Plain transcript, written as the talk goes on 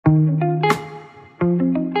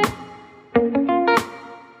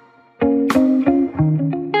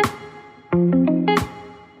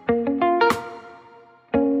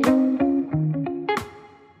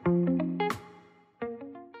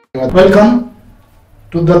Welcome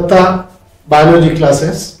to Datta biology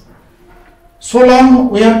classes. So long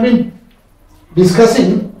we have been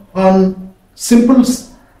discussing on simple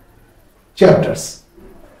chapters,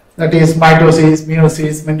 that is mitosis,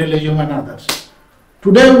 meiosis, Mendeleism and others.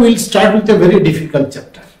 Today we will start with a very difficult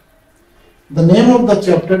chapter. The name of the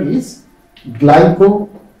chapter is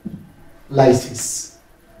Glycolysis.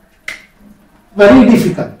 Very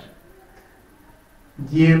difficult.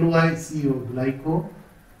 G-L-Y-C-O, glyco,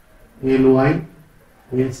 L-Y-S-I-S.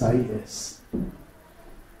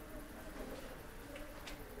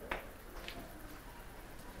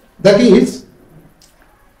 That is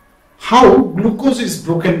how glucose is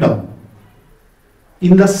broken down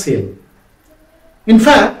in the cell. In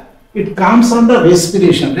fact, it comes under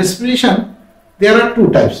respiration. Respiration, there are two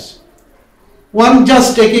types. One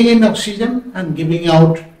just taking in oxygen and giving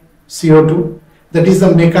out CO2. That is the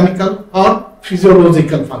mechanical or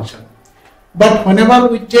physiological function. But whenever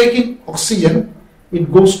we take in oxygen,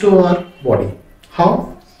 it goes to our body.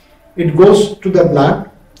 How? It goes to the blood,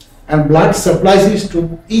 and blood supplies it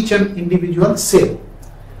to each and individual cell.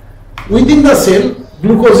 Within the cell,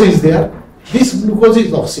 glucose is there. This glucose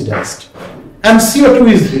is oxidized and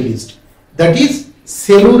CO2 is released. That is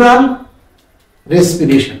cellular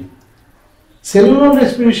respiration. Cellular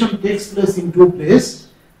respiration takes place in two places.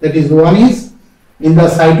 That is, one is in the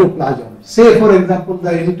cytoplasm. Say for example,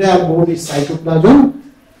 the entire body is cytoplasm,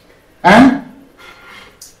 and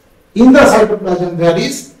in the cytoplasm there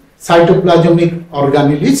is cytoplasmic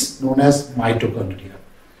organelles known as mitochondria.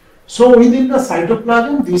 So within the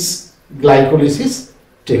cytoplasm this glycolysis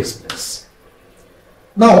takes place.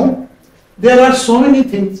 Now there are so many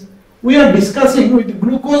things we are discussing with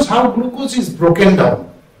glucose, how glucose is broken down,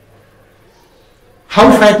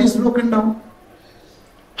 how fat is broken down,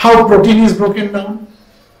 how protein is broken down.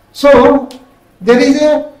 So there is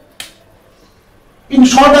a, in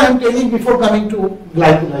short I am telling before coming to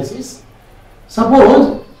glycolysis.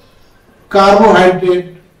 Suppose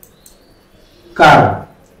carbohydrate,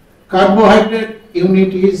 carbohydrate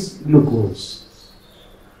unit is glucose.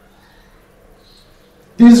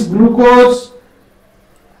 This glucose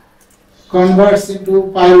converts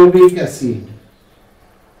into pyruvic acid.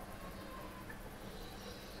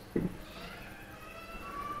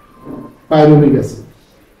 Pyruvic acid.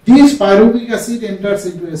 This pyruvic acid enters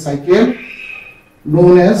into a cycle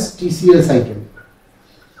known as TCA cycle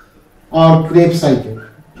or Krebs cycle,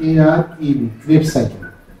 K-R-E-B, Krebs cycle.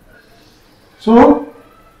 So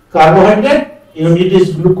carbohydrate unit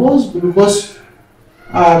is glucose, glucose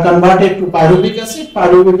converted to pyruvic acid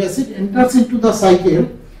enters into the cycle.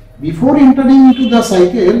 Before entering into the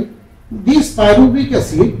cycle, this pyruvic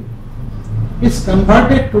acid is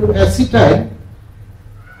converted to acetyl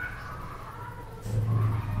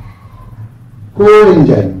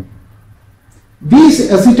coenzyme. This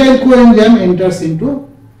acetyl coenzyme enters into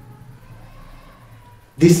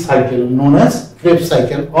this cycle known as Krebs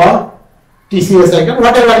cycle or TCA cycle,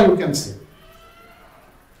 whatever you can say.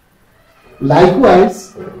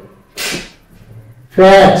 Likewise,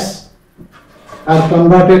 fats are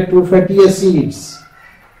converted to fatty acids.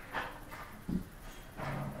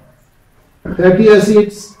 Fatty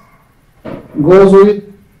acids goes with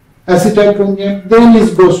acetyl coenzyme, then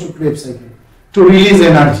it goes to Krebs cycle to release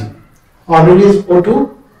energy or release O2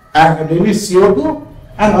 and release CO2,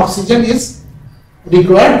 and oxygen is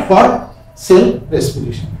required for cell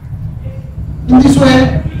respiration. In this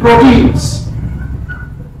way, proteins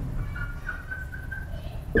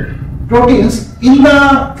in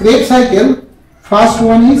the Krebs cycle, first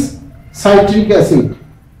one is citric acid.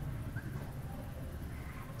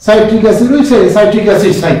 We say citric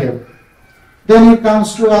acid cycle. Then it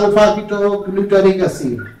comes to alpha ketogluteric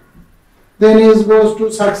acid. Then it goes to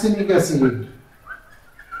succinic acid,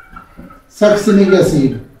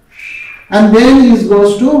 and then it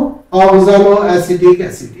goes to oxaloacetic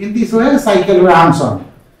acid. In this way, cycle runs on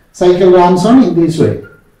in this way.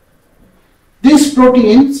 These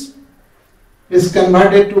proteins is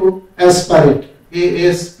converted to aspartate,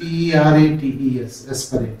 A-S-P-E-R-A-T-E-S,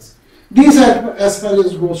 asparates. This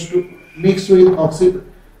aspartate goes to mix with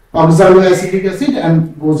oxaloacetic acid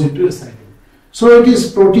and goes into a cycle. So it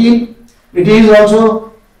is protein. It is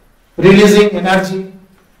also releasing energy.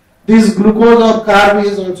 This glucose or carb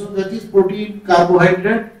is also, that is protein,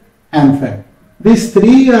 carbohydrate and fat. These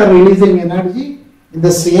three are releasing energy in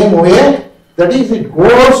the same way. That is, it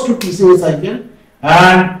goes to TCA cycle,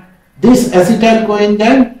 and this acetyl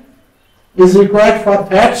coenzyme is required for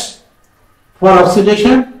fats for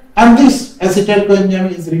oxidation, and this acetyl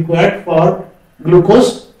coenzyme is required for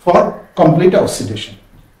glucose for complete oxidation.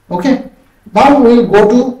 Okay. Now we will go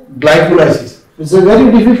to glycolysis. It's a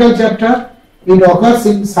very difficult chapter. It occurs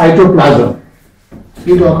in cytoplasm.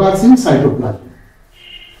 It occurs in cytoplasm.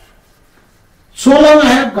 So long I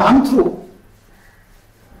have gone through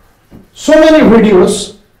so many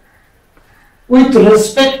videos with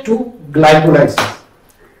respect to glycolysis.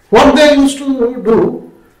 What they used to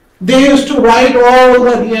do, they used to write all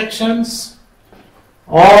the reactions,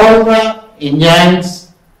 all the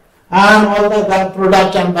enzymes, and all the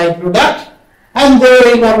product and byproduct, and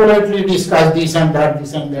they elaborately discuss this and that,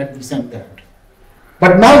 this and that, this and that.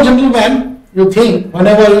 But now, gentlemen, you think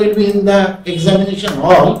whenever you will be in the examination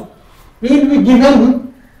hall, you will be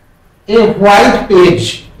given a white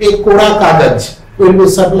page, a koda kagaj will be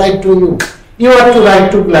supplied to you. You have to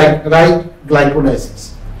write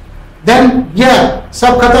glycolysis. Then, yeah,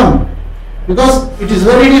 sab khatam, because it is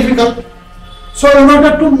very difficult. So, in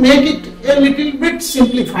order to make it a little bit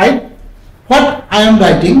simplified, what I am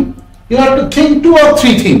writing, you have to think 2 or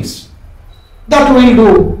 3 things. That we will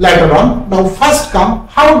do later on. Now, first come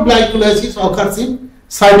how glycolysis occurs in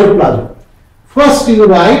cytoplasm. First, you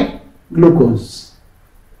write glucose,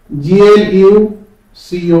 Glucoac.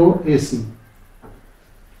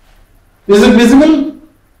 Is it visible?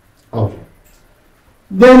 Okay.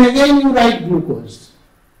 Then again you write glucose.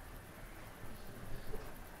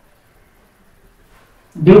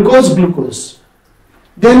 Glucose.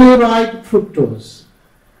 Then you write fructose.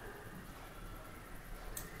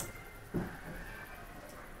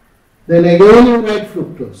 Then again you write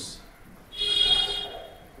fructose.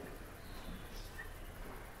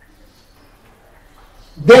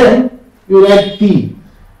 Then you write P.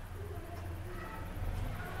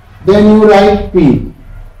 Then you write P.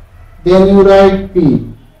 Then you write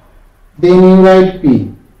P. Then you write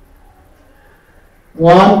P.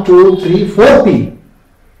 1, 2, 3, 4 P.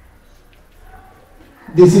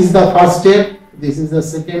 This is the first step. This is the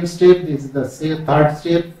second step. This is the third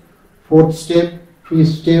step. Fourth step. Fifth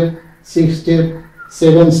step. Sixth step.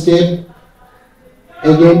 Seventh step.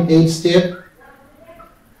 Again 8th step.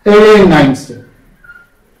 Again 9th step.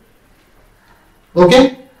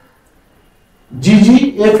 Okay?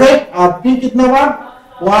 GG effect or P kitna baar?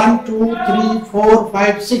 1, 2, 3, 4,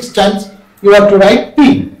 5, 6 times you have to write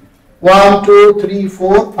P. 1, 2, 3,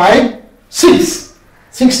 4, 5, 6.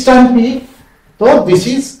 6 times P. So this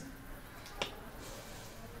is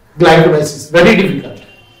glycolysis. Very difficult.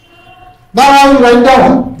 Now I will write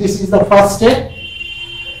down. This is the first step.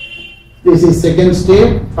 This is second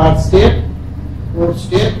step, third step, fourth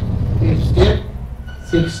step, fifth step,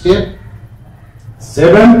 sixth step,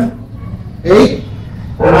 7th, 8th,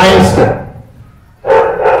 9th step.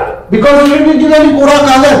 Because you will be given Kura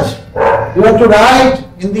Kagaj, you have to write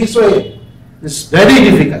in this way. It's very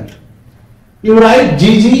difficult. You write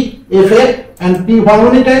GG, effect, and P how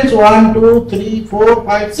many times? 1, 2, 3, 4,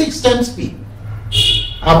 5, 6 times P.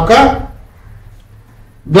 Aapka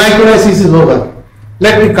glycolysis is over.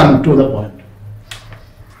 Let me come to the point.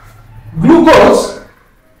 Glucose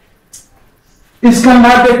is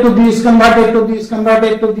converted to this, converted to this,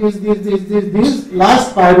 converted to this,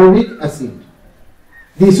 last pyruvic acid.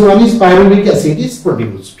 This one is pyruvic acid is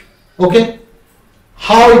produced. Okay?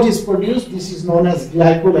 How it is produced? This is known as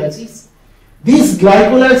glycolysis. This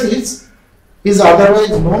glycolysis is otherwise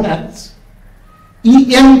known as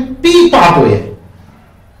EMP pathway.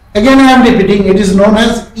 Again I am repeating, it is known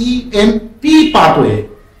as EMP pathway.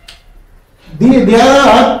 There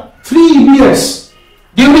are 3 idiots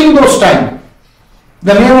during those times.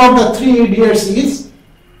 The name of the 3 idiots is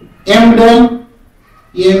MDEN,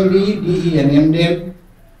 EMBDEN, MDEN.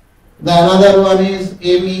 The another one is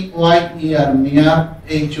MEYER, MER,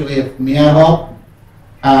 HOF, MERHOF,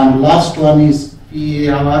 and last one is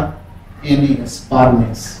PARNAS,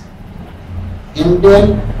 PARNAS.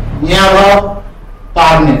 MDEN, MERHOF,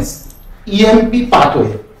 PARNAS, EMP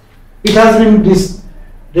pathway. It has been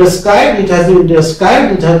described, it has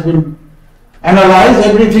been analyzed,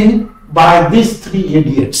 everything by these 3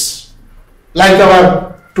 idiots, like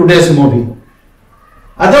our today's movie.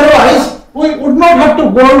 Otherwise, we would not have to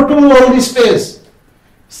go to all this space.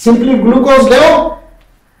 Simply glucose level,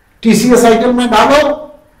 TCA cycle mein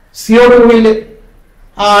डालो, CO2 will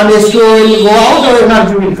and H2O will go out or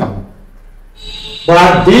energy will come.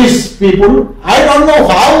 But these people, I don't know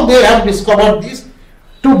how they have discovered this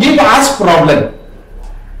to give us problem.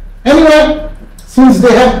 Anyway, since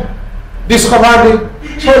they have discovered it,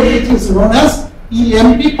 so it is known as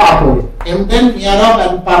EMP pathway. MDEN, MERHOF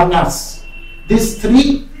and PARNAS. These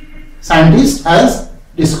 3 scientists has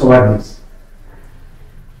discovered this.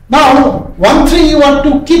 Now, one thing you have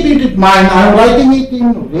to keep it in mind. I am writing it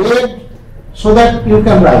in red so that you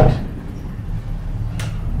can write.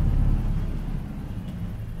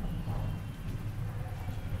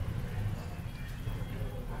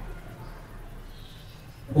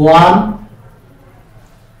 1,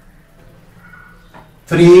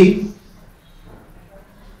 3,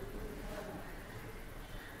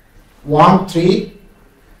 1, 3.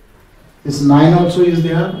 This 9 also is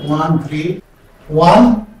there. 1, 3,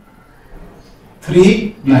 1,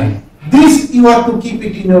 3, 9. This you have to keep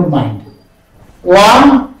it in your mind.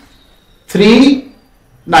 1, 3,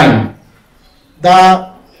 9.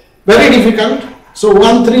 The very difficult. So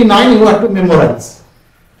 1, 3, 9 you have to memorize.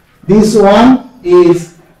 This one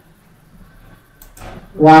is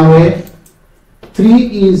one way,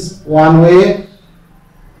 3 is one way,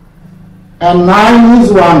 and 9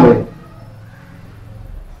 is one way.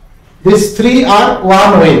 These 3 are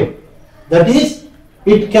one way. That is,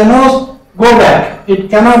 it cannot go back. It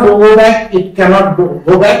cannot go back. It cannot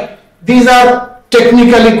go back. These are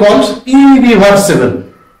technically called irreversible.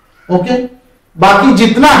 Okay. बाकी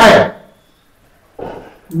जितना है,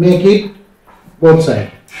 make it both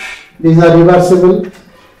sides. These are reversible.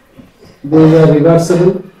 These are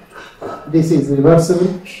reversible. This is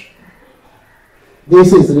reversible.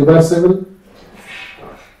 This is reversible.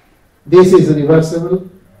 This is reversible.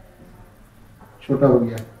 छोटा हो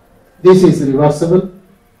गया. This is reversible.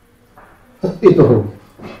 ये तो हो.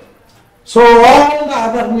 So all the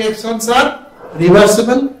other reactions are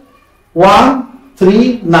reversible. 1,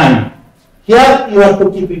 3, 9. Here you have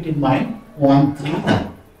to keep it in mind. 1, 3, 9.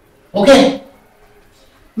 Okay.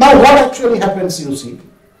 Now what actually happens, you see.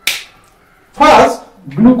 First,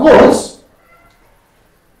 glucose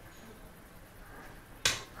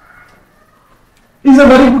is a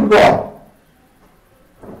very good boy.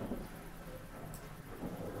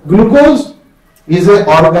 Glucose is an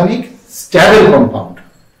organic stable compound.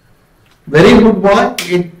 Very good boy.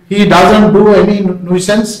 He doesn't do any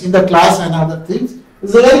nuisance in the class and other things.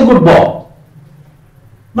 He's a very good boy.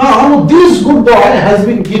 Now this good boy has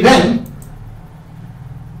been given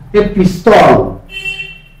a pistol.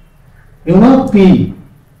 You know P,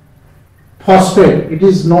 phosphate. It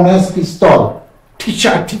is known as pistol.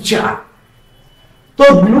 Teacher.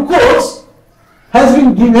 So glucose has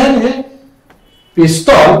been given a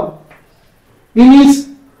pistol in its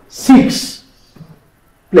 6th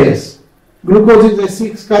place. Glucose is a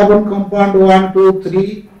 6 carbon compound. 1, 2,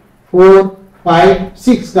 3, 4, 5,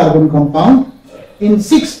 6 carbon compound. In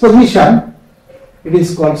 6th position, it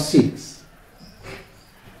is called 6.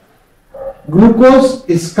 Glucose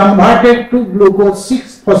is converted to glucose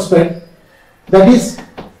 6-phosphate. That is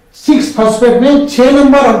 6-phosphate means 6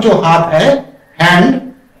 number of जो हाथ है,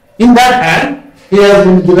 hand, in that hand he has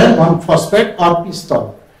been given 1 phosphate or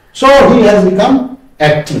pistol. So he has become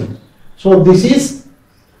active. So this is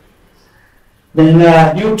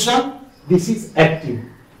neutral, this is active.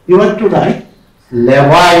 You have to write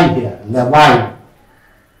labile here, labile.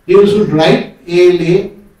 You should write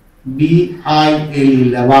L-A-B-I-L-E,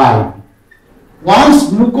 labile. Once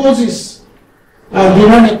glucose is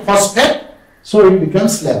given a phosphate, so it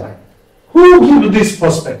becomes labile. Who gives this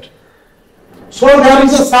phosphate? So there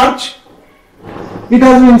is a search. It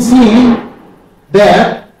has been seen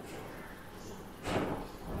that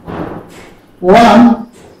one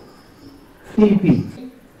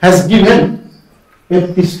TP has given a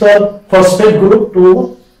pistol phosphate group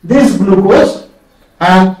to this glucose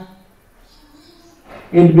and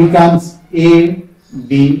it becomes A,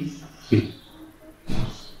 B, P.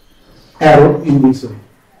 Arrow in this way.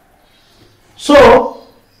 So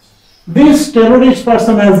this terrorist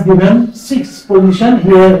person has given 6th position,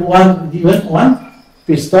 here given 1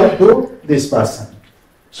 pistol to this person.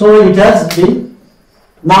 So it has been,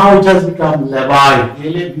 now it has become labile,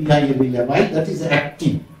 L-A-B-I-L-E, labile, that is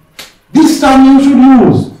active. This term you should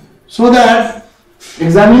use so that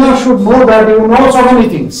examiner should know that you know so many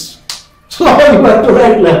things. So you have to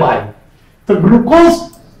write labile. The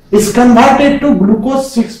glucose is converted to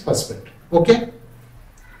glucose 6-phosphate. Okay?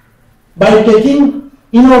 By taking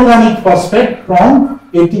inorganic phosphate from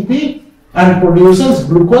ATP and produces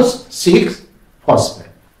glucose 6-phosphate.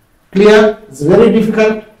 Clear? It's very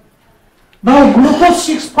difficult. Now glucose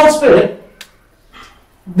 6-phosphate,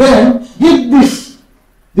 then give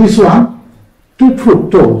this one to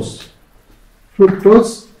fructose.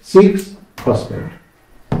 Fructose 6-phosphate.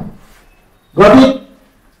 Got it?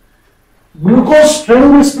 Glucose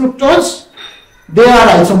strength is fructose. They are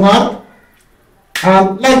isomer.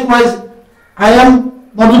 And likewise, I am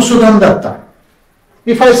Madhusudan Datta.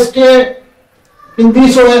 If I stay in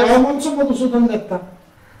this way, I am also Madhusudan Datta.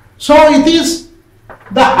 So it is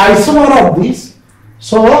the isomer of this.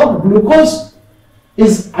 So glucose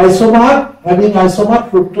is isomer, having isomer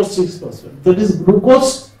fructose 6-phosphate. That is,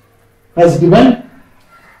 glucose has given,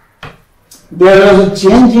 there was a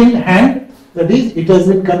change in hand, that is, it has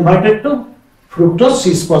been converted to fructose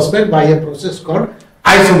 6-phosphate by a process called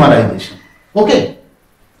isomerization. Okay.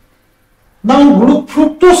 Now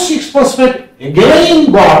fructose 6-phosphate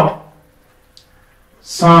again got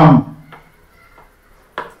some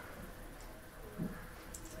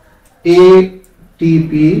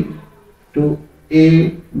ATP to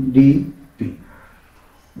ADP.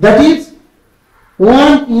 That is,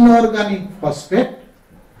 one inorganic phosphate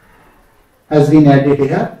has been added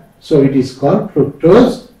here. So it is called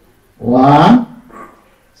fructose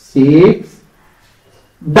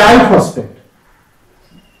 1,6-diphosphate.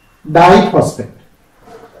 Diphosphate.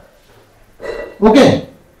 Okay.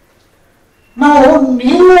 Now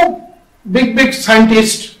new big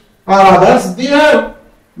scientists or others, they are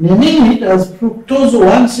naming it as fructose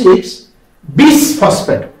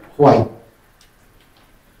 1,6-bisphosphate. Why?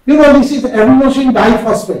 You know, this is adenosine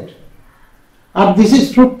diphosphate and this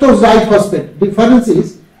is fructose diphosphate. Difference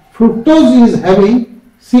is fructose is having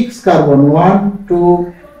 6 carbon, 1,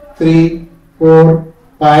 2, 3, 4,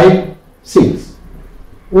 5, 6.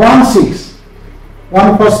 1, 6.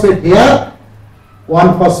 One phosphate here,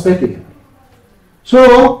 one phosphate here.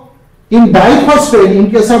 So in diphosphate, in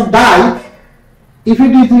case of di, if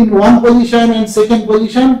it is in one position and second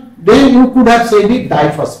position, then you could have said it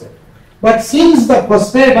diphosphate. But since the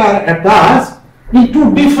phosphate are attached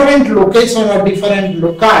into different location or different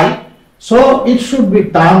loci, so it should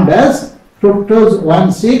be termed as fructose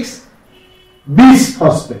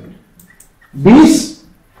 1,6-bisphosphate.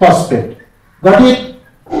 Bisphosphate. Got it?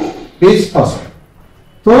 Bisphosphate.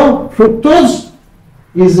 So fructose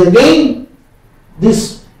is again,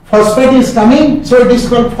 this phosphate is coming, so it is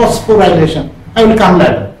called phosphorylation. I will come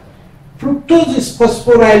later. Fructose is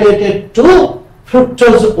phosphorylated to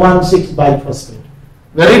fructose 1,6-biphosphate.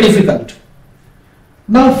 Very difficult.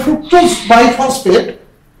 Now fructose biphosphate,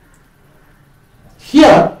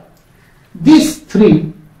 here these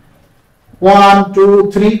 3, 1,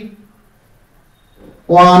 2, 3,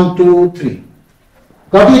 1, 2, 3.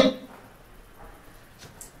 Got it?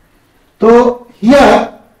 So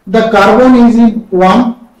here the carbon is in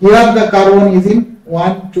 1, here the carbon is in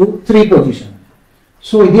 1, 2, 3 position.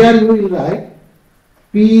 So here you will write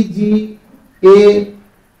PGALD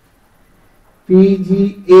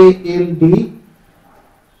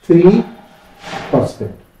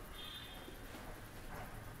 3-phosphate.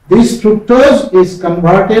 This fructose is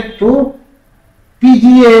converted to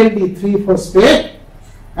PGALD 3-phosphate,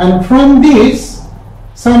 and from this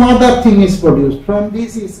some other thing is produced. From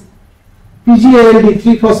this is PGALD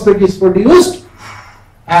 3-phosphate is produced,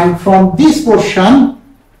 and from this portion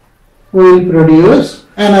we will produce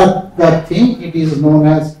another thing. It is known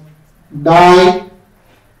as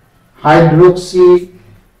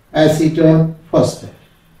dihydroxyacetone phosphate.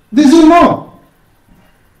 This you know.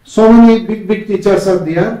 So many big teachers are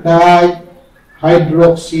there.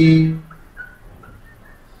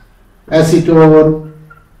 Dihydroxyacetone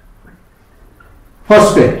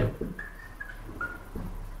phosphate.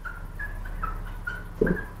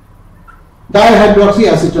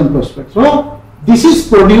 Dihydroxyacetone phosphate. So this is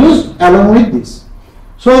produced along with this.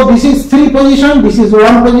 So this is 3 position, this is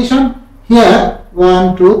 1 position. Here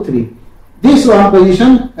 1, 2, 3. This 1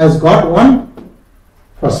 position has got 1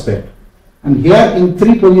 phosphate, and here in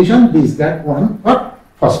 3 position this got 1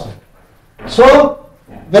 phosphate. So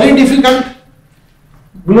very difficult.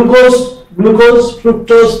 Glucose,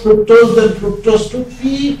 fructose, then fructose to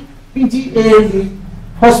PGALD,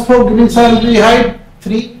 phosphoglyceraldehyde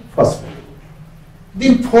 3-phosphate.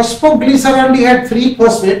 The phosphoglyceraldehyde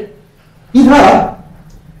 3-phosphate, either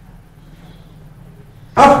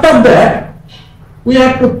after that we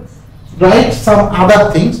have to write some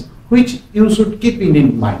other things which you should keep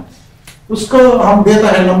in mind. उसको हम देता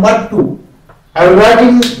है number 2. I will write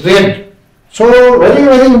in red. So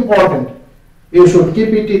very important. You should keep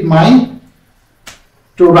it in mind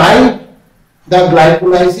to write the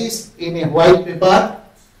glycolysis in a white paper.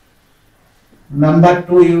 Number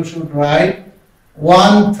 2 you should write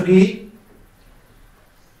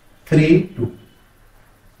 1332.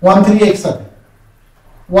 13 एक साथ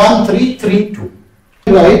 1332.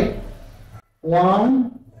 Right?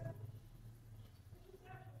 1,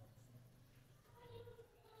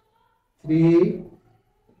 3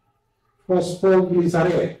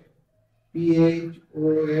 phosphoglycerate,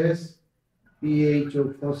 PHOS,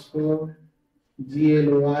 PHO phosphor,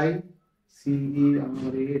 GLY,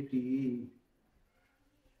 CERATE.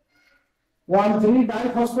 1,3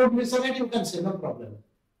 diphosphoglycerate, you can say no problem.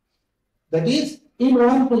 That is, in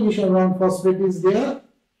one position 1 phosphate is there.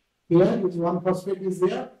 Here is 1 phosphate is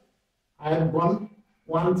there. I have 1,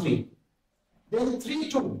 3. Then 3,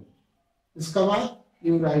 2. Discover,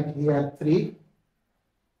 you write here 3.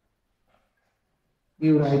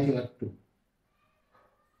 You write here 2.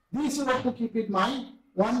 This you have to keep in mind.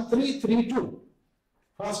 1332.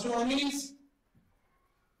 First one is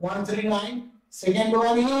 139. Second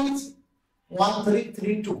one is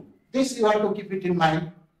 1332. This you have to keep it in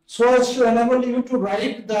mind, so as to enable you to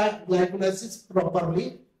write the glycolysis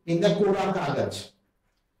properly in the Kura Kagaj.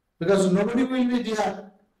 Because nobody will be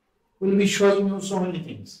there, will be showing you so many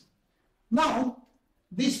things. Now,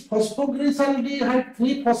 this phosphoglyceraldehyde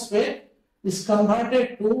 3-phosphate is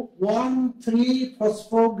converted to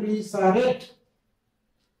 1,3-phosphoglycerate.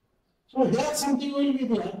 So here something will be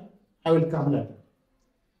there, I will come later.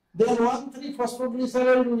 Then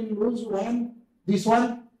 1,3-phosphoglycerate will lose this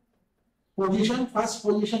one position, first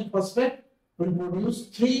position phosphate will produce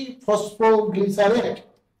 3-phosphoglycerate.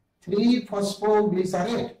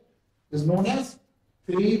 3-phosphoglycerate is known as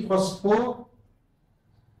 3-phospho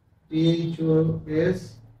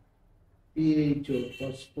PHOS PHO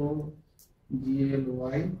phospho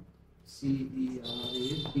GLYCERATE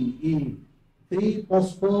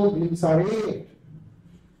 3-phosphoglycerate.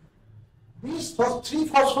 This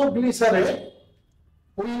 3-phosphoglycerate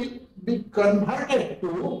will be converted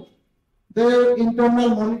to the internal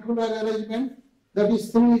molecular arrangement, that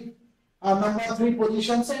is number 3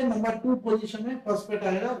 position से number 2 position में phosphate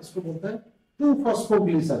आएगा, उसको बोलते हैं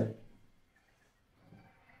 2-phosphoglycerate.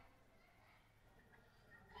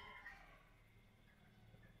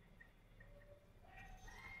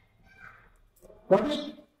 What is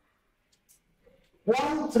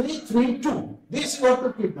 1332? This you have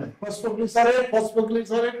to keep in. Phosphoglycerate,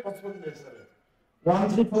 phosphoglycerate, phosphoglycerate.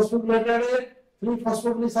 1,3-phosphoglycerate,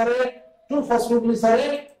 3-phosphoglycerate,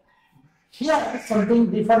 2-phosphoglycerate. Here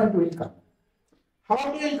something different will come.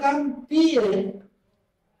 How will come? PA,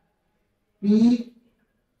 P,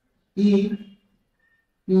 E,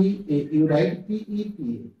 PA. You write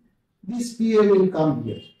PEPA. This PA will come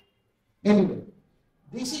here. Anyway,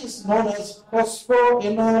 this is known as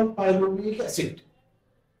phosphoenol pyruvic acid.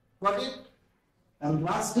 Got it? And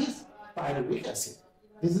last is pyruvic acid.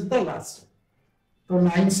 This is the last step. So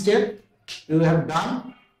 9 steps you have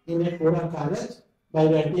done in a Kora college by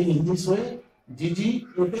writing in this way, GG,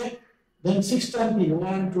 okay. Then 6 times P,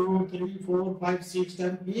 1, 2, 3, 4, 5, 6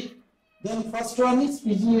 times P. Then first one is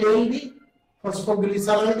PGALD,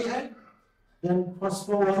 phosphoglyceraldehyde. Then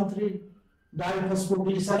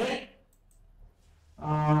phospho-1,3-diphosphoglycerate,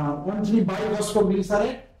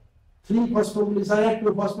 1,3-biphospoglycerate, 3-phosphoglycerate,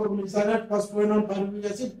 2-phosphoglycerate, phosphoenol pyruvic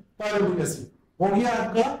acid. हो गया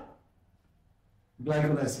आपका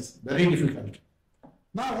glycolysis. Very difficult.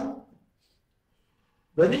 Now,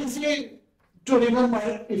 very easy to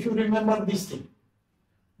remember if you remember this thing.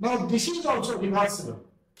 Now, this is also reversible.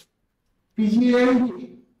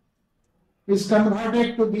 PGALD is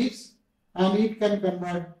converted to this and it can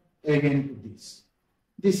convert again to this.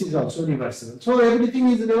 This is also reversible. So, everything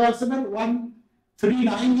is reversible.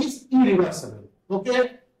 139 is irreversible.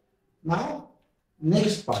 Okay. Now,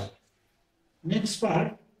 next part.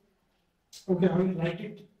 Okay, I will write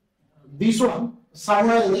it. This one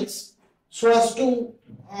somewhere else, so as to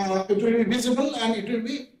it will be visible and it will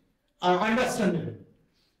be understandable.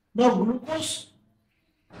 Now, glucose,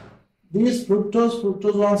 this fructose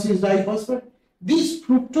 1,6 diphosphate. This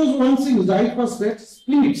fructose 1,6 diphosphate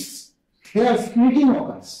splits. Here splitting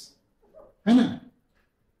occurs.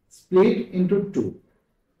 Split into 2.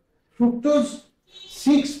 Fructose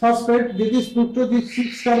 6-phosphate. This is fructose is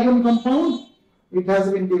 6-carbon compound. It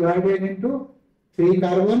has been divided into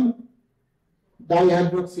 3-carbon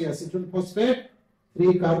dihydroxyacetyl phosphate,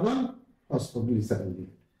 3-carbon phosphoglyceraldehyde.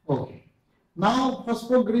 Okay. Now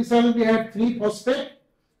phosphoglyceraldehyde 3-phosphate.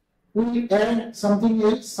 We will add something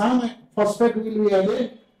else. Some phosphate will be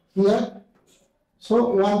added here.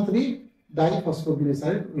 So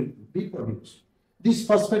 1,3-diphosphoglycerate will be produced. This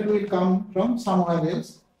phosphate will come from somewhere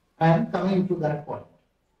else and coming to that point.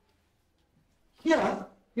 Here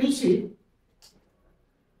you see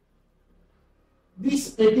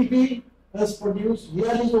this ATP has produced.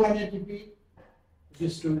 Here is one ATP.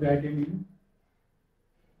 This to be written in.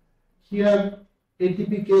 Here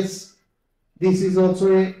ATP case. This is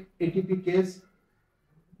also a ATP case.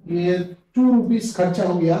 Here 2 rupees खर्चा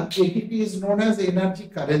हो गया. ATP is known as energy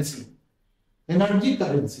currency. Energy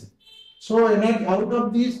currency. So energy, out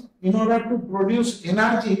of this, in order to produce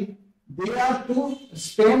energy, they are to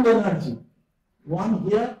spend energy. One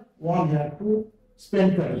here, to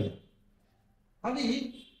spend per year.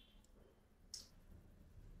 अभी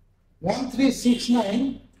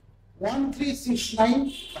 1369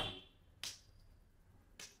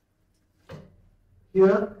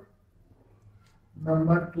 here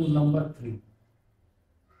number 2 number 3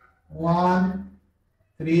 1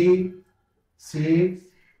 3 6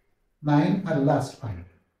 9 and last 5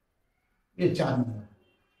 ये 4 number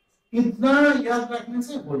इतना याद रखने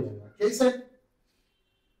से हो जाएगा. कैसे?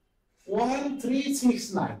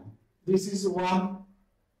 1369. This is 1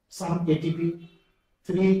 some ATP,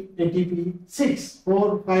 3 ATP, 6,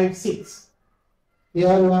 4, 5, 6.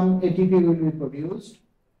 Here 1 ATP will be produced.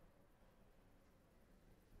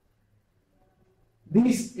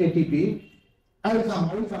 This ATP, I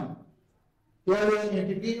will come. Here 1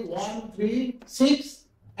 ATP, 1, 3, 6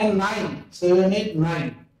 and 9, 7, 8,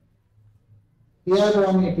 9. Here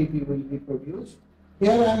 1 ATP will be produced.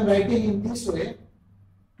 Here I am writing in this way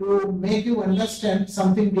to make you understand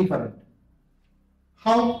something different.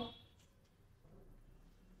 How?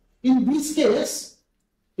 In this case,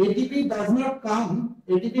 ATP does not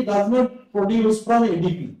produce from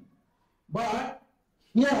ADP. But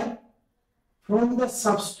here, from the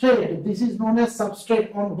substrate, this is known as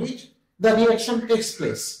substrate on which the reaction takes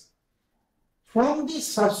place. From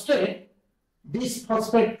this substrate, this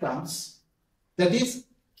phosphate comes, that is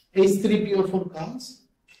H3PO4 comes,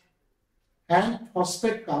 and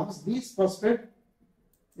phosphate comes. This phosphate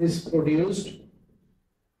is produced,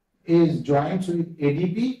 is joined with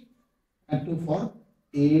ADP and to form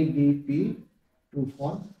ADP to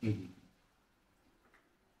form ADP.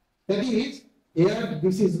 That is, here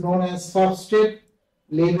this is known as substrate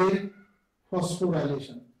level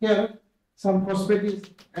phosphorylation. Here some phosphate is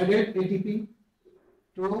added ATP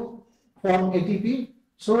to form ATP.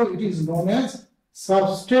 So it is known as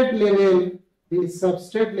substrate level. This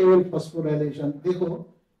substrate level phosphorylation. देखो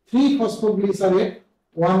 3 phosphoglycerate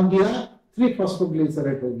 1 दिया, 3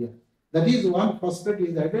 phosphoglycerate हो गया. That is 1 phosphate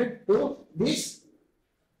is added to this.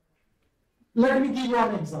 Let me give you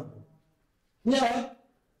an example. Here,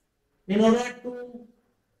 in order to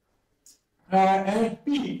add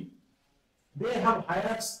P, they have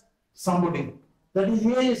hired somebody. That is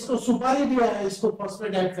ये इसको सुपारी दिया है इसको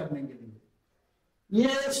phosphate ऐड करने के लिए. ये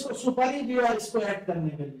इसको सुपारी दिया है इसको ऐड करने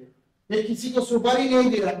के लिए. ये किसी को सुपारी नहीं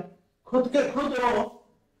दिया, खुद के खुद वो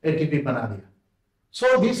ATP बना दिया.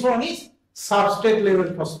 So this one is substrate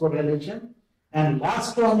level phosphorylation, and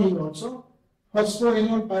last one is also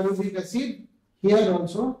phosphoenol pyruvic acid. Here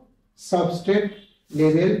also substrate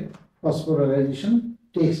level phosphorylation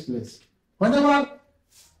takes place. Whenever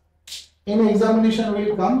in examination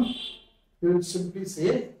will come, you will simply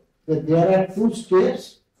say that there are 2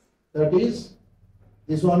 steps. That is,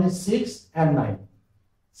 this one is 6 and 9.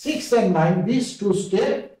 6 and 9, these 2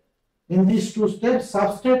 steps, in these 2 steps,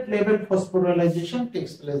 substrate level phosphorylation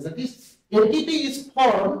takes place. That is, ATP is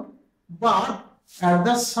formed, but at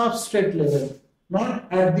the substrate level,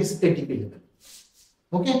 not at this ATP level.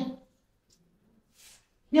 Okay?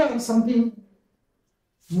 Here is something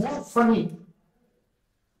more funny.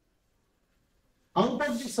 Out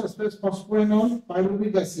of this substance, phosphoenol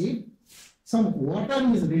pyruvic acid, some water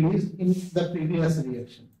is released in the previous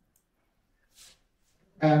reaction.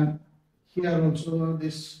 And here also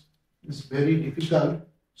this is very difficult.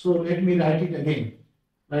 So let me write it again.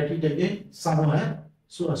 Write it again somewhere.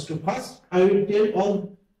 So as to first, I will tell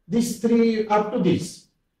all these 3 up to this.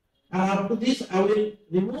 And up to this I will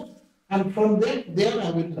remove, and from there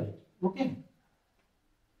I will write. Okay?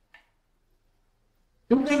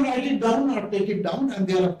 You can write it down or take it down, and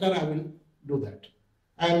thereafter I will do that.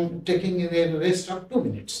 I am taking a rest of 2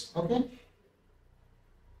 minutes. Okay?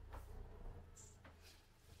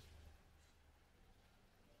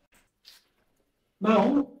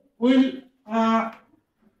 Now we'll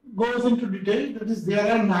goes into detail. That is,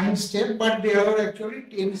 there are 9 steps, but there are actually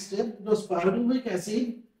 10 steps. Because pyruvic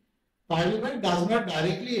acid, pyruvate does not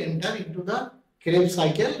directly enter into the Krebs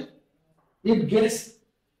cycle. It gets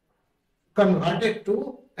converted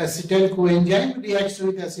to acetyl coenzyme, reacts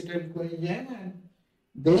with acetyl coenzyme, and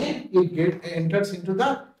then it enters into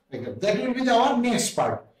the cycle. That will be our next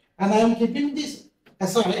part. And I am keeping this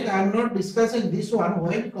aside. I am not discussing this one.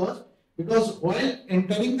 Why? Because while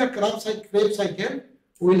entering the Krebs cycle,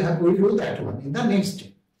 we'll do that one in the next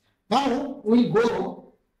step. Now we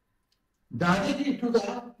go directly to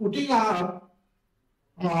the putting our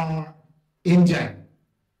enzyme.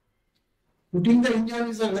 Putting the enzyme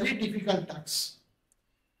is a very difficult task.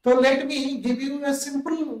 So let me give you a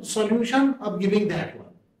simple solution of giving that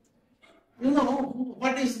one. You know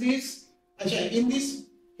what is this? In this,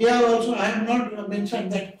 here also I have not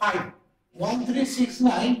mentioned that 5. 1, 3, 6,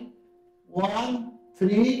 9. 1,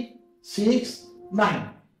 3, 6, 9.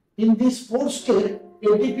 In this 4th step,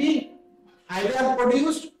 ATP either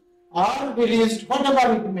produced or released,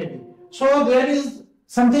 whatever it may be. So there is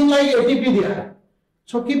something like ATP there.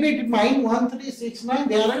 So keep it in mind, 1, 3, 6, 9,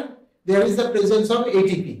 there is the presence of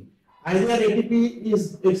ATP. Either ATP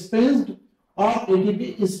is expelled or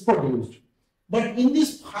ATP is produced. But in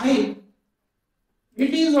this 5,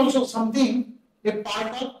 it is also something, a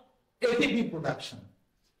part of ATP production.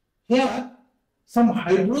 Here, some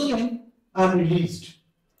hydrogen are released.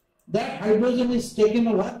 That hydrogen is taken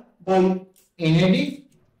over by NAD.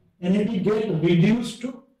 NAD get reduced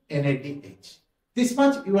to NADH. This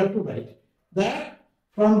much you have to write. That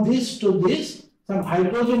from this to this, some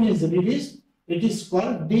hydrogen is released. It is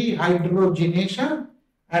called dehydrogenation,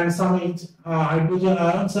 and some hydrogen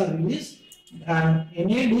ions are released, and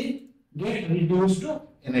NAD get reduced to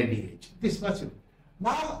NADH. This much.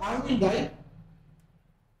 Now I will write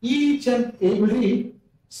each and every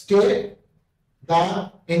step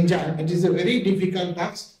the enzyme. It is a very difficult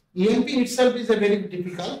task. EMP itself is a very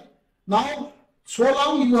difficult. Now, so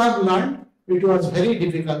long you have learned, it was very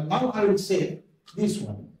difficult. Now I will say this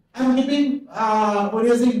one. I am leaving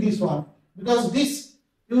erasing this one because this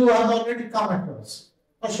you have already come across.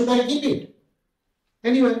 Or should I keep it?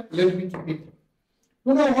 Anyway, let me keep it.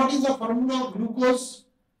 You know what is the formula of glucose?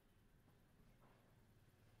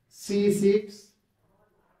 C6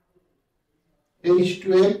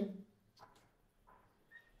 H12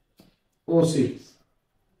 O6.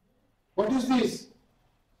 What is this?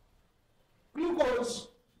 Glucose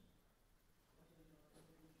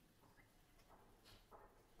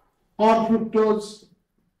or fructose.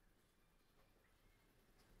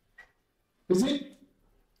 Is it?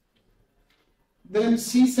 Then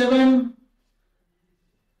C7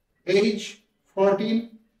 H14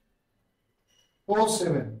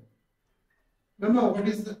 O7. No, what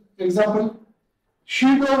is the example?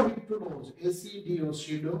 Pseudoheptulose, ACDO,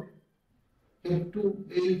 pseudo, Hep2,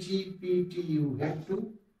 HEPTU, Hep2,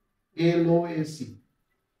 LOAC.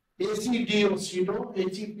 ACDO, pseudo,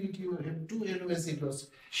 HEPTU, Hep2, LOAC,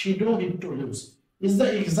 pseudoheptulose is the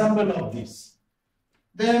example of this.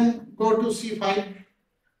 Then go to C5,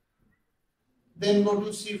 then go to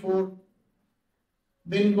C4,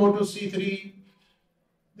 then go to C3,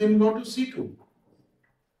 then go to C2.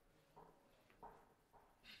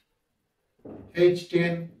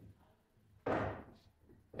 H10,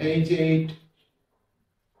 H8,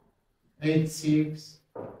 H6,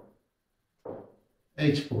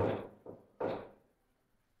 H4.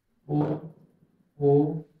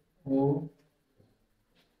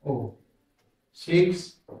 O.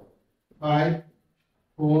 6, 5,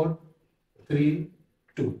 4, 3,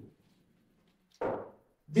 2.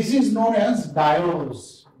 This is known as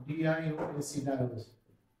diols. DIOAC diols.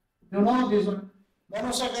 You know this one?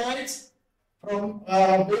 Monosaccharides from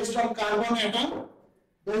based on carbon atom.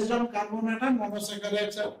 Based on carbon atom,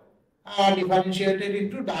 monosaccharides are differentiated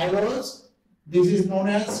into diols. This is known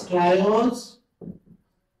as triols.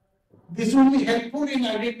 This will be helpful in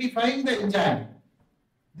identifying the enzyme.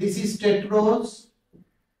 This is tetrose.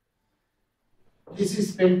 This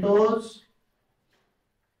is pentose.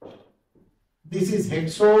 This is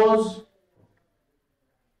hexose.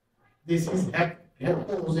 This is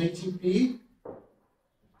heptose,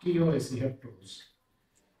 HEPTOSE, heptose.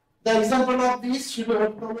 The example of this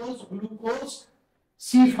pseudoheptulose, glucose,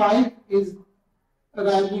 C5 is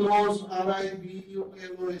ribulose,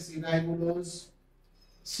 RIBULOSE, ribulose.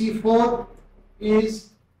 C4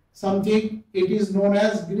 is something, it is known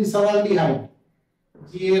as glyceraldehyde,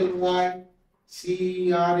 GLYCERALDEHYDE,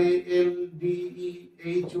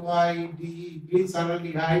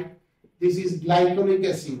 glyceraldehyde. This is glycolic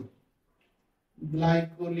acid,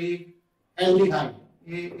 glycolic aldehyde,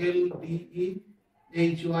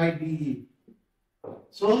 ALDEHYDE.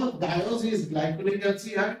 So diols is glycolic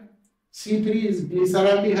aldehyde, C3 is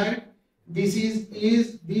glyceraldehyde. This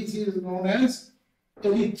is known as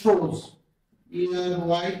erythrose, ERYTHROSE,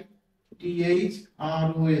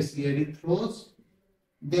 erythrose.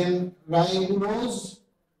 Then ribulose,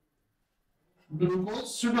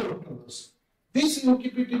 glucose, pseudoheptulose. This you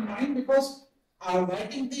keep it in mind because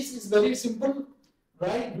writing this is very simple.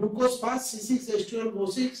 Write glucose first,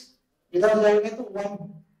 C6H12O6. इधर जाएगा तो 1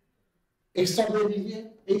 extra दे दीजिए,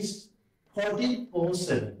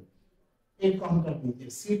 H14O7 एक कम कर दीजिए,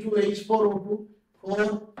 C2H4O2 4,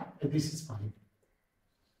 this is fine.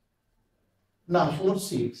 Now 4,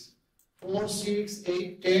 6,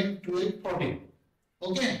 8, 10, 12, 14.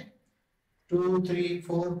 Okay, 2, 3,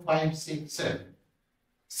 4, 5, 6, 7.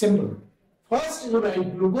 Simple. First you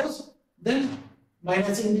write glucose, then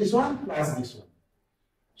minusing this one plus this one.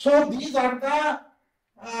 So these are the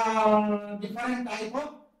different type of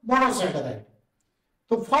monosaccharide.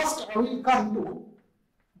 So first I will come to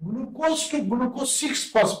glucose to glucose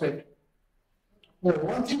 6-phosphate. Oh,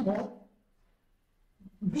 one thing more.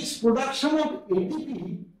 This production of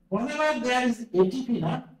ATP, whenever there is ATP,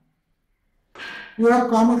 you have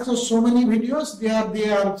come across so many videos, they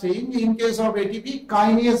are saying in case of ATP,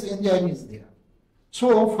 kinase enzyme is there.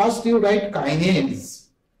 So first you write kinase.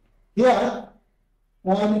 Here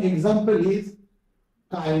One example is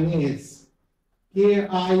kinase.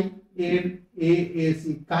 K-I-N-A-S-E.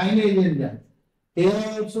 Kinase enzyme. Here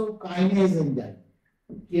also kinase enzyme.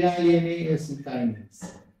 K-I-N-A-S-E. Kinase.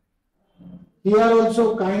 Here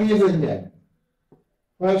also kinase enzyme.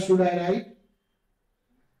 Where should I write?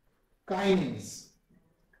 Kinase.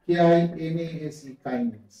 K-I-N-A-S-E.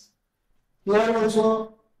 Kinase. Here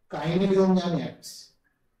also kinase enzyme acts.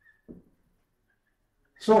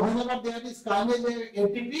 So whenever there is kinase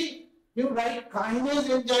ATP, you write kinase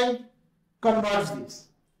enzyme converts this.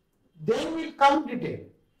 Then will come detail.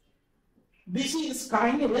 This is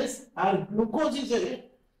kinase and glucose is a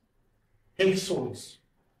hexose.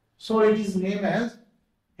 So it is named as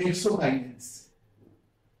hexokinase.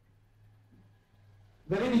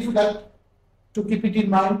 Very difficult to keep it in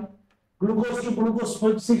mind. Glucose to glucose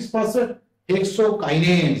 6%,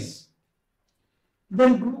 hexokinase.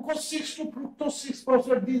 Then glucose 6 to fructose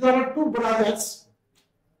 6%, these are two brothers.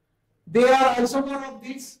 They are isomer of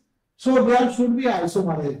this, so there should be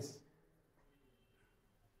isomerase.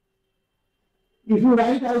 If you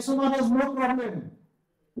write isomerase, no problem.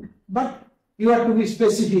 But you have to be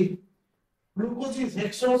specific. Glucose is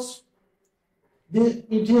hexose,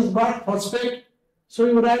 it is got phosphate, so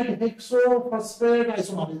you write hexophosphate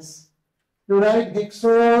isomerase. You write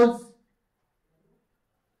hexose,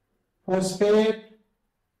 phosphate,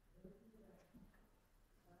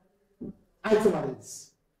 isomerase.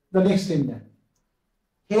 The next enzyme.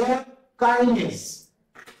 Here kinase.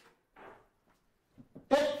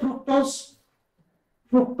 Take fructose,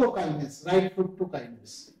 fructokinase. Write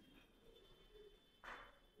fructokinase.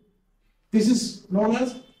 This is known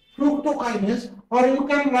as fructokinase, or you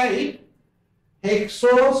can write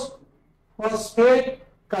hexose phosphate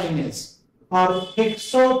kinase or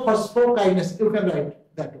hexophosphokinase. You can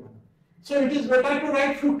write that one. So it is better to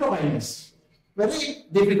write fructokinase. Very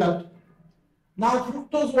difficult. Now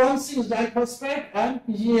fructose 1,6-diphosphate and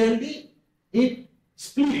PGLD, it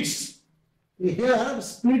splits. Here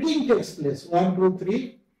splitting takes place. 1, 2,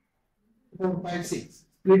 3, 4, 5, 6.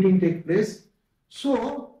 Splitting takes place.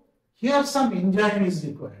 So here some enzyme is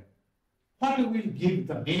required. What you will give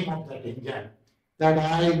the name of that enzyme? That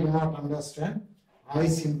I do not understand. I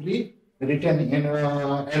simply written in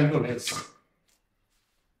aldolase.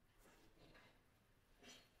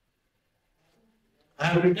 I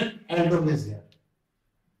have written aldolase here.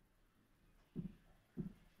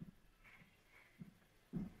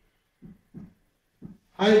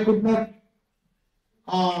 I could not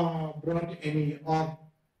brought any or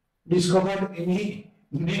discovered any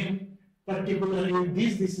name particularly in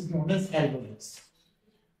this. This is known as aldolase.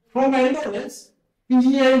 From aldolase,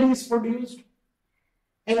 PGLD is produced.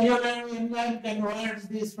 Enzyme converts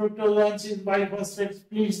this fructose 1,6-biphosphate,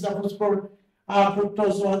 splits the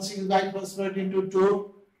fructose 1,6-diphosphate into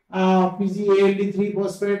two PGLD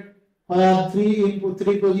 3-phosphate, where 3 into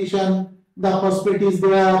 3 position the phosphate is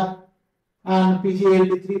there, and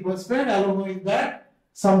PGLD 3-phosphate. Along with that,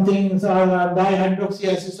 something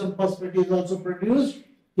dihydroxyacetone phosphate is also produced.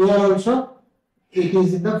 Here also it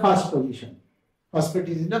is in the first position. Phosphate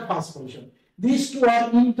is in the first position. These two are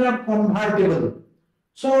interconvertible.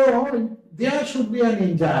 So there should be an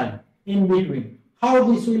enzyme in between. How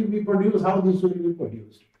this will be produced, how this will be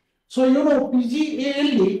produced. So you know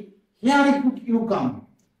PGALD, here you come.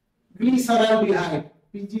 Glyceraldehyde.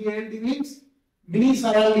 PGALD means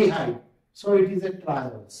glyceraldehyde. So it is a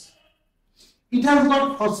triose. It has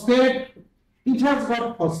got phosphate. It has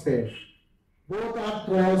got phosphate. Both are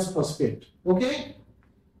triose phosphate. Okay?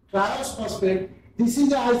 Triose phosphate. This is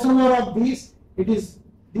the isomer of this. It is,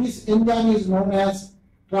 this enzyme is known as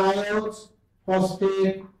triose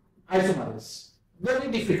phosphate isomerase. Very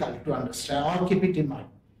difficult to understand or keep it in mind.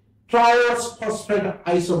 Triose phosphate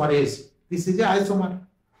isomerase. This is the isomer.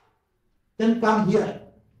 Then come here.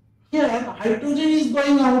 Here hydrogen is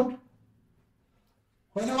going out.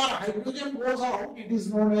 Whenever hydrogen goes out, it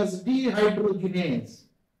is known as dehydrogenase.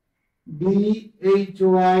 D-H-Y-D-R-O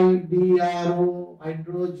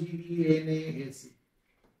hydrogenase.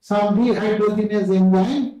 Some dehydrogenase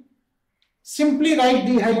enzyme. Simply write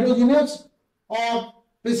dehydrogenase or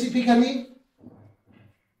specifically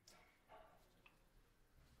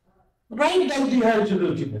write down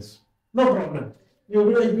dehydrogenase. No problem.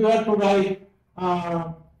 If you have to write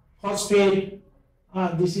phosphate,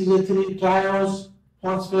 this is a 3-triose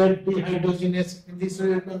phosphate dehydrogenase. In this way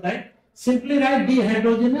you can write. Simply write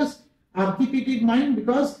dehydrogenase. Keep it in mind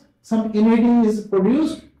because some NAD is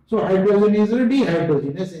produced. So hydrogenase or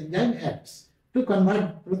dehydrogenase enzyme acts to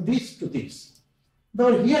convert from this to this.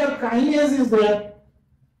 Now here kinase is there.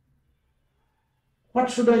 What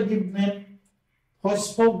should I give name?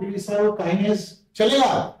 Phosphoglycerol kinase.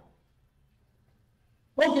 Chalega.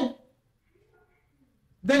 Okay,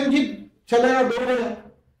 then give, चलेगा दौड़ेगा।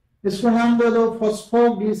 इसको नाम दे दो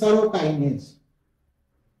फॉस्फोग्लिसरोकाइनेज,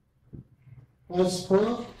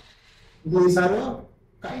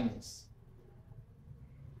 phosphoglycerokinase.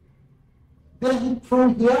 Then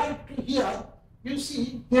from here to here, you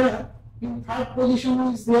see here in third position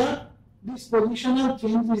is there, this positional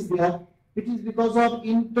change is there. It is because of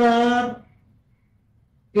intramolecular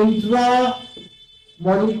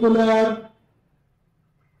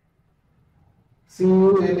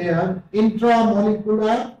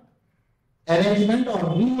intramolecular arrangement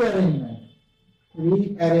or rearrangement.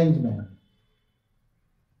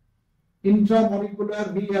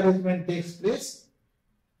 Intramolecular rearrangement takes place,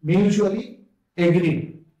 mutually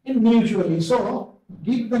agreed, mutually. So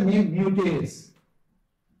give the name mutase,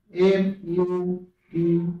 M-U-T-A-A-C.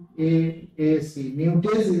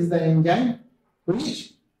 Mutase is the enzyme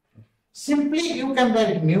which simply you can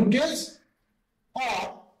write mutase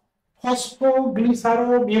or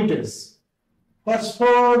phosphoglyceromutase.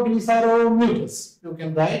 Phosphoglyceromutase. You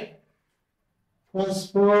can write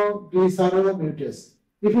phosphoglyceromutase.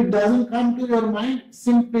 If it doesn't come to your mind,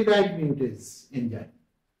 simply write mutase enzyme.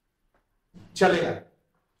 Chalega.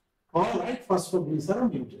 All right,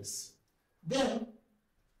 phosphoglyceromutase. Then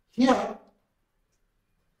here,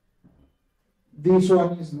 this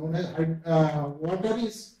one is known as water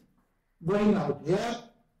is going out. Here,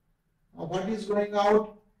 what is going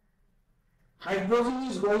out? Hydrogen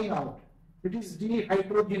is going out. It is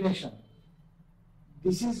dehydrogenation.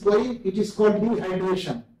 This is going, it is called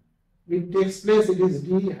dehydration. It takes place, it is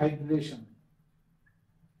dehydration.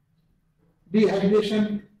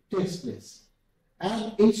 Dehydration takes place.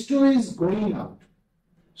 And H2 is going out.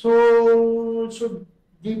 So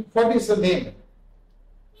what is the name?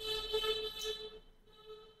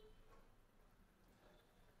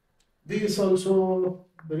 This is also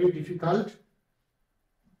very difficult.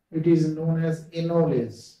 It is known as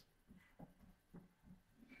enolase.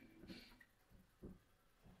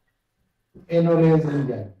 Enolase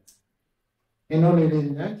enzyme. Enolase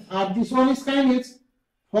enzyme. This one is kinase.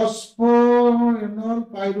 Phosphoenol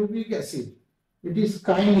pyruvic acid. It is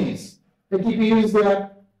kinase. ATP is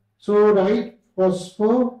there. So write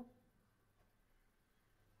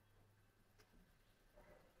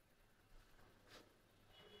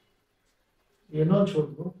anole छोड़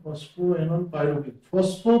दो, फॉस्फोएनोल pyruvate,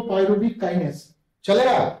 फॉस्फोपायरुविक kinase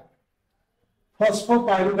चलेगा,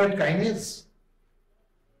 फॉस्फोपायरुवेट kinase,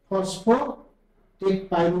 phospho take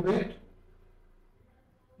pyruvate,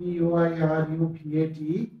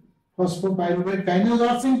 PYRUVAT, phosphopyruvate kinase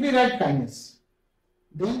or simply write kinase.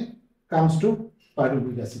 Then comes to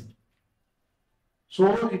pyruvic acid.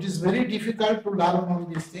 So it is very difficult to learn all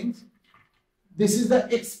these things. This is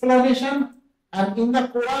the explanation, and in the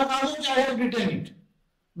Quran knowledge I have written it.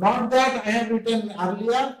 Not that I have written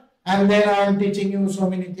earlier and then I am teaching you so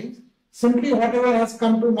many things. Simply whatever has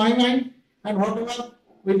come to my mind and whatever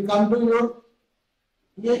will come to your,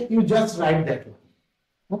 you just write that one.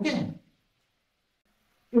 Okay?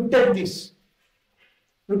 You take this.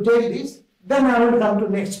 Then I will come to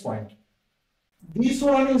next point. This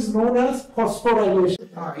one is known as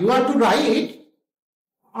phosphorylation. You have to write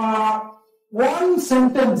one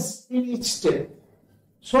sentence in each step.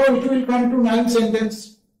 So it will come to 9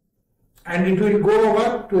 sentences and it will go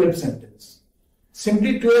over 12 sentences.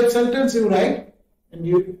 Simply 12 sentences you write and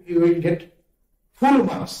you will get full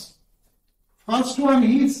marks. First one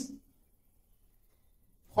is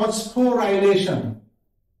phosphorylation.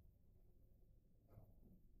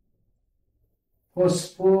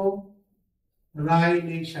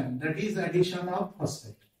 Phosphorylation, that is addition of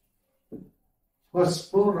phosphate.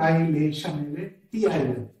 Phosphorylation,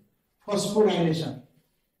 TIL. Phosphorylation.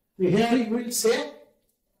 Here you will say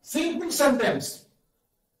simple sentence.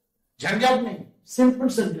 Jhanjat nahi, simple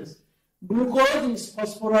sentence. Glucose is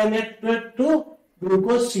phosphorylated to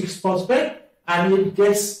glucose 6-phosphate and it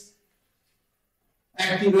gets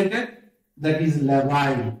activated, that is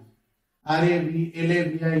labile.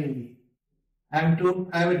 LAVILE. I am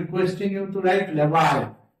requesting you to write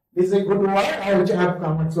labile. This is a good word. I have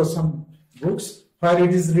come across some books where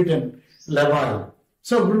it is written labile.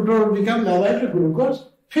 So glucose become labile to glucose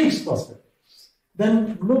 6-phosphate.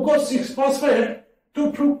 Then glucose 6-phosphate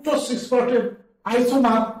to fructose 6-phosphate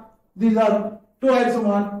isomer. These are 2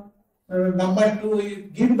 isomer. Number 2,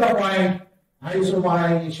 give the point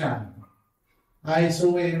isomerization.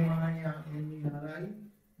 ISOMERI,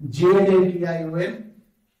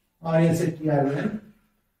 or SATION,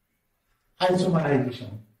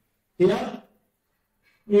 isomerization. Here,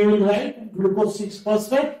 we will write glucose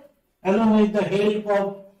 6-phosphate along with the help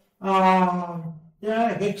of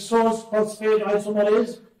hexose phosphate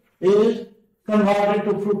isomerase is converted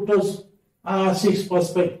to fructose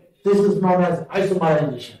 6-phosphate. This is known as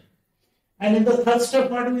isomerization. And in the third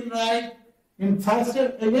step, what we will write? In first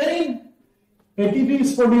step, again, ATP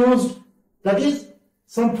is produced, that is,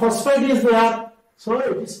 some phosphate is there, so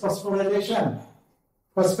it is phosphorylation.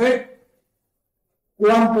 Phosphate,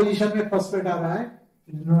 one position में phosphate आ रहा है,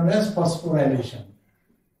 it is known as phosphorylation.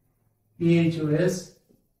 PHOS,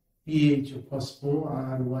 PHO, phospho,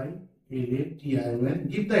 RYLATION.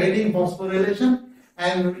 Give the heading phosphorylation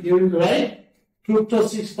and you will write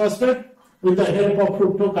fructose 6-phosphate with the help of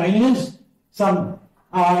fructokinase. Some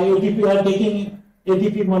ATP are taking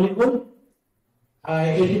ATP molecule.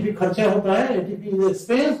 ATP खर्चा होता है, ATP is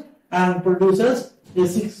expelled and produces a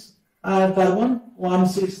 6 carbon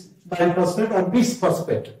 1,6-diphosphate or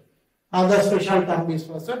bisphosphate. Other special term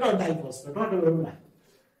bisphosphate or diphosphate, whatever you like.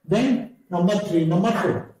 Then number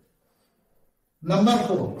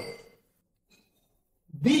 4.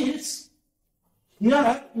 This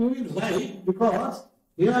here you will write, because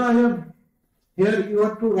here I have, here you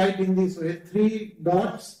have to write in this way, 3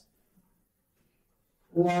 dots,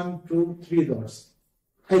 1, 2, 3 dots.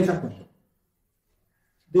 There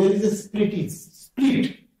is a split.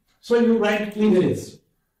 So you write cleavage.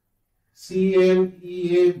 CLEAVAGE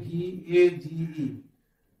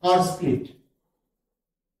or split.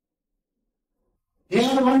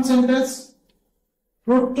 Here one sentence,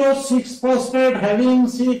 fructose 6-phosphate having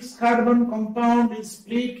 6 carbon compound is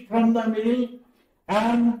split from the middle,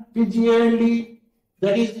 and PGLD,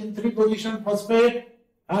 that is in 3 position phosphate,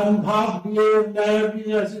 and half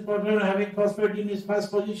diaryl acid phosphate having phosphate in its first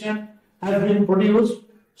position has been produced.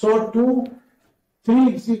 So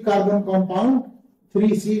 3C carbon compound,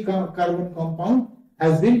 3C carbon compound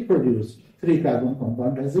has been produced. 3 carbon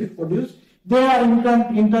compound has been produced. They are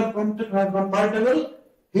interconvertible.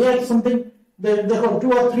 Here something, they have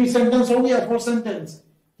 2 or 3 sentences हो गया, 4 sentences.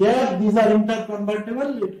 Here these are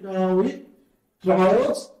interconvertible with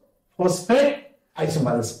triose phosphate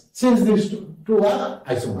isomers. Since these two are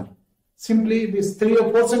isomer, simply this 3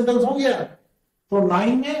 or 4 sentences हो गया, तो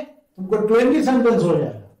 9 में तुमको 20 sentences हो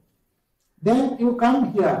जाएगा. Then you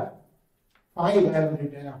come here, 5 I have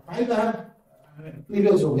written, 5 are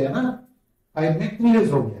cleavage हो गया ना, 5 में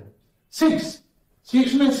cleavage हो गया. 6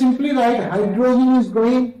 में simply write hydrogen is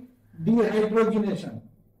going dehydrogenation.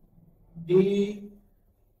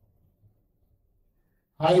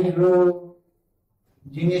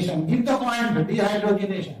 Dehydrogenation. Give the point,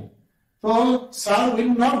 dehydrogenation. So sir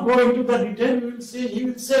will not go into the detail. He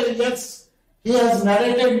will say yes, he has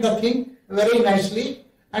narrated the thing very nicely,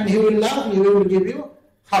 and he will give you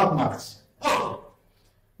half marks. Oh.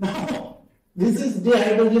 Now this is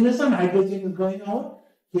dehydrogenation. Hydrogen is going out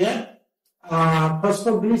here.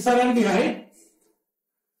 Phosphoglyceraldehyde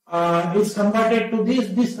is converted to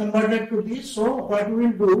this converted to this. So what we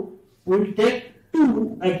will do, we will take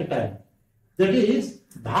 2 at a time. That is,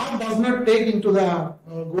 that does not take into the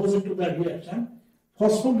goes into the reaction.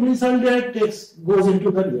 Phosphoglyceraldehyde goes into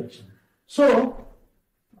the reaction. So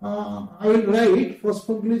I will write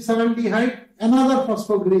phosphoglyceraldehyde, another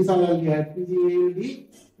phosphoglyceraldehyde, PGALD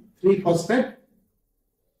 3-phosphate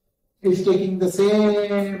is taking the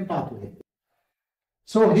same pathway.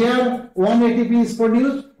 So here 1 ATP is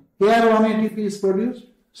produced, here 1 ATP is produced,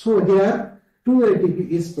 so here 2 ATP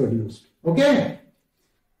is produced. Okay?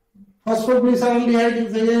 Phosphoglyceraldehyde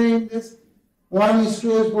is again this, 1 is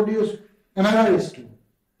 2 is produced, another is 2.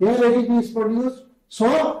 Here ATP is produced,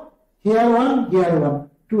 so here 1, 2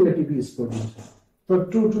 ATP is produced. So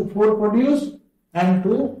 2 to 4 produced and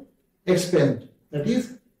 2 expelled. That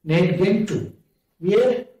is net gain 2.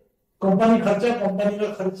 Here company ka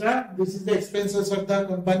kharcha, this is the expenses of the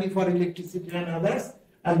company for electricity and others,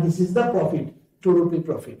 and this is the profit, 2 rupee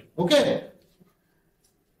profit. Okay.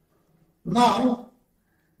 Now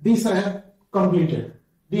this I have completed,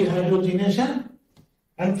 dehydrogenation,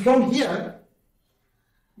 and from here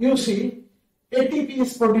you see ATP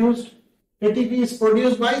is produced. ATP is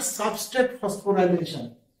produced by substrate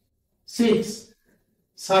phosphorylation. 6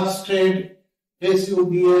 substrate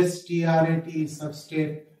SUBSTRAT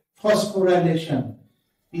substrate phosphorylation.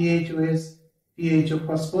 PHOS PHO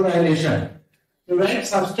phosphorylation. You write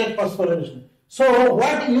substrate phosphorylation. So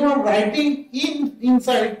what you are writing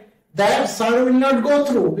inside, that sir will not go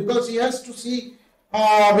through, because he has to see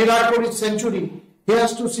Virat Kohli's century. He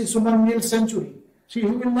has to see Suman Gill's century. So he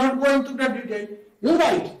will not go into the detail. You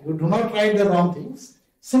write. You do not write the wrong things.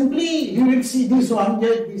 Simply you will see this one.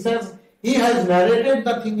 He has narrated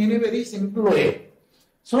the thing in a very simple way.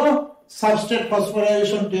 So substrate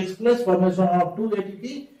phosphorylation takes place, formation of 2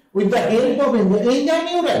 ATP with the help of enzyme. Enzyme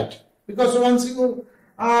you write, because once you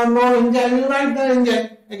know enzyme, you write the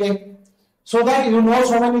enzyme again, so that you know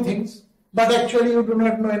so many things. but actually you do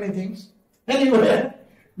not know anything. Anyway,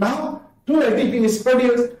 now 2 ATP is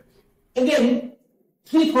produced. Again,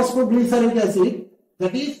 3 phosphoglyceric acid,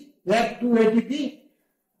 that is, that 2 ATP,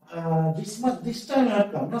 this time I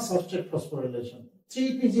have come, no substrate phosphorylation.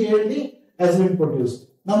 3 PGALD has been produced.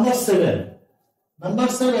 Number 7. Number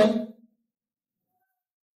 7,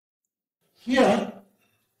 here,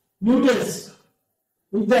 mutase.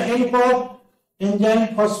 With the help of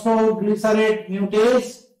enzyme phosphoglycerate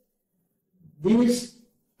mutase, these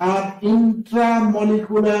are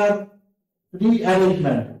intramolecular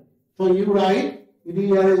rearrangement. So you write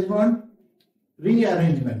rearrangement,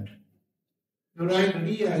 rearrangement. You write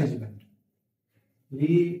rearrangement.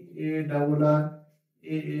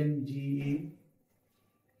 R-E-A-R-R-A-N-G-E,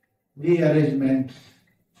 rearrangement.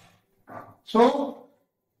 So,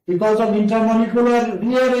 because of intramolecular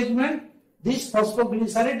rearrangement, this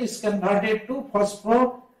phosphoglycerate is converted to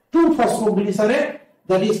 2-phosphoglycerate,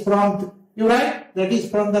 that is from, you write, that is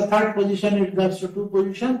from the 3rd position it goes to 2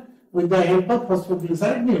 position with the help of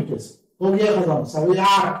phosphoglycerate mutase. हो गया खत्म, सभी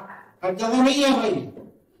 8, अब ज्यादा नहीं है भाई,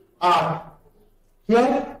 8.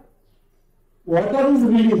 Here, water is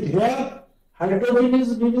released, here hydrogen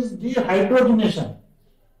is released, dehydrogenation,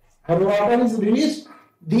 and water is released,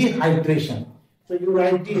 dehydration. So you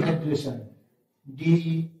write dehydration,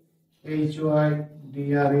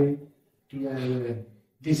 D-H-Y-D-R-A-T-I-O-N.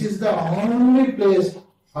 This is the only place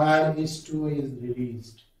where H2O is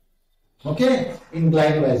released, okay, in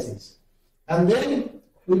glycolysis. And then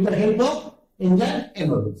with the help of enzyme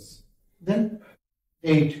enols. Then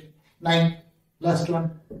 8, 9, last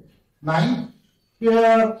one, 9.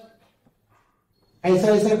 Here,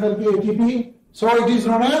 ऐसा करके ATP. So it is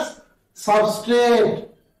known as substrate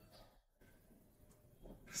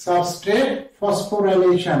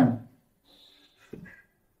phosphorylation.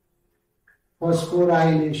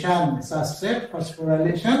 Substrate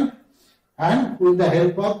phosphorylation, and with the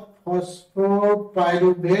help of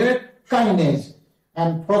phosphopyruvate kinase,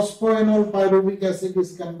 and phosphoenol pyruvic acid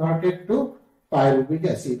is converted to pyruvic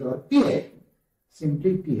acid or PA,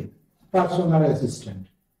 simply PA, personal assistant,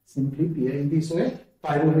 simply PA. In this way,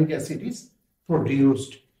 pyruvic acid is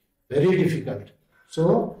produced. Very difficult.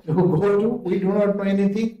 So you go to, we do not know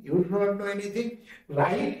anything, you do not know anything,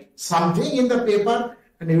 write something in the paper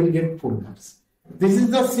and you will get full marks. This is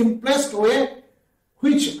the simplest way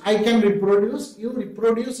which I can reproduce. You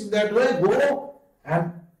reproduce in that way, go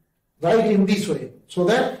and write in this way, so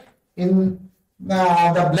that in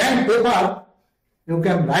the blank paper you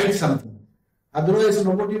can write something. Otherwise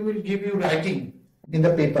nobody will give you writing in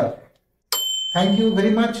the paper. Thank you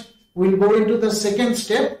very much. We will go into the second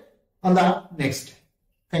step on the next day.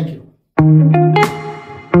 Thank you.